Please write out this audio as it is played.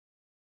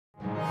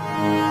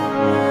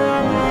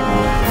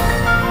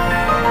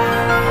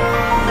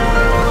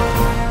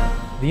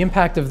The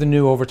impact of the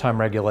new overtime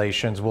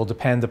regulations will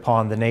depend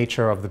upon the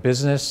nature of the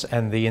business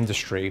and the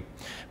industry.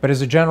 But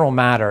as a general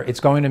matter, it's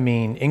going to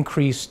mean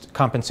increased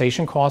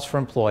compensation costs for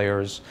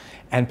employers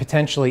and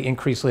potentially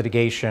increased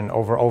litigation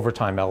over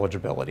overtime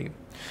eligibility.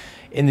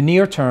 In the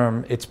near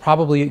term, it's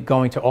probably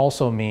going to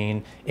also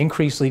mean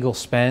increased legal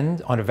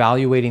spend on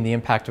evaluating the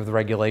impact of the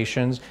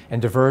regulations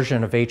and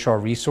diversion of HR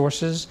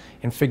resources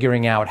in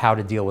figuring out how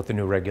to deal with the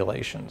new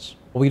regulations.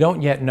 We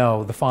don't yet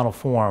know the final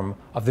form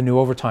of the new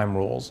overtime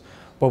rules.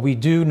 What we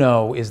do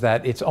know is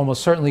that it's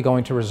almost certainly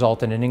going to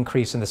result in an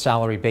increase in the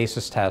salary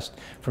basis test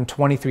from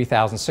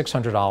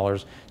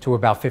 $23,600 to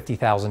about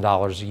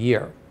 $50,000 a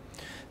year.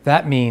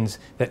 That means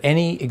that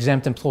any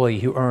exempt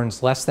employee who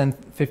earns less than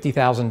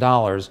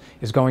 $50,000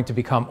 is going to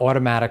become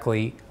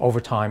automatically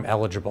overtime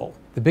eligible.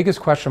 The biggest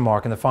question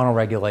mark in the final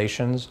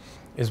regulations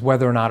is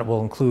whether or not it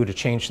will include a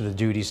change to the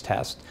duties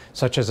test,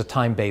 such as a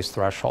time-based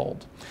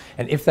threshold.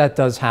 And if that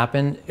does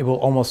happen, it will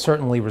almost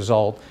certainly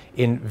result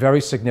in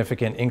very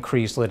significant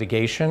increased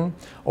litigation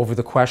over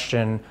the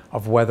question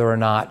of whether or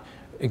not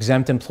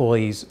exempt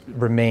employees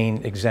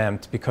remain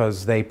exempt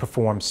because they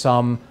perform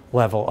some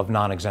level of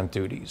non-exempt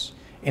duties.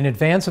 In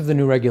advance of the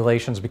new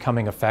regulations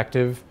becoming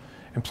effective,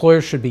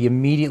 employers should be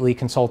immediately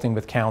consulting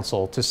with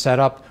counsel to set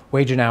up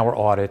wage and hour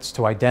audits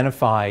to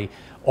identify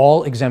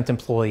all exempt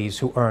employees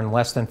who earn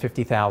less than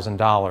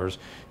 $50,000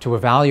 to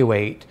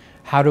evaluate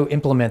how to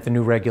implement the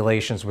new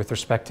regulations with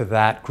respect to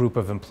that group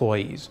of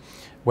employees,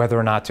 whether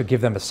or not to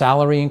give them a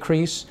salary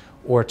increase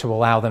or to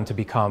allow them to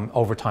become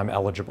overtime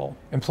eligible.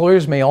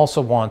 Employers may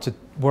also want to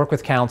work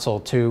with counsel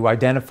to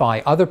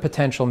identify other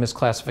potential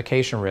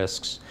misclassification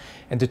risks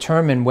and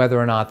determine whether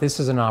or not this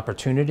is an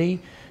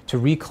opportunity to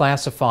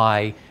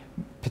reclassify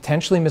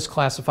potentially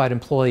misclassified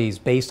employees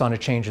based on a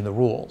change in the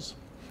rules.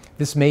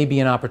 This may be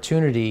an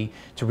opportunity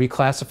to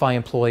reclassify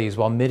employees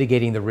while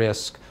mitigating the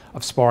risk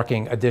of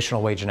sparking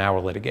additional wage and hour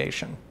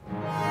litigation.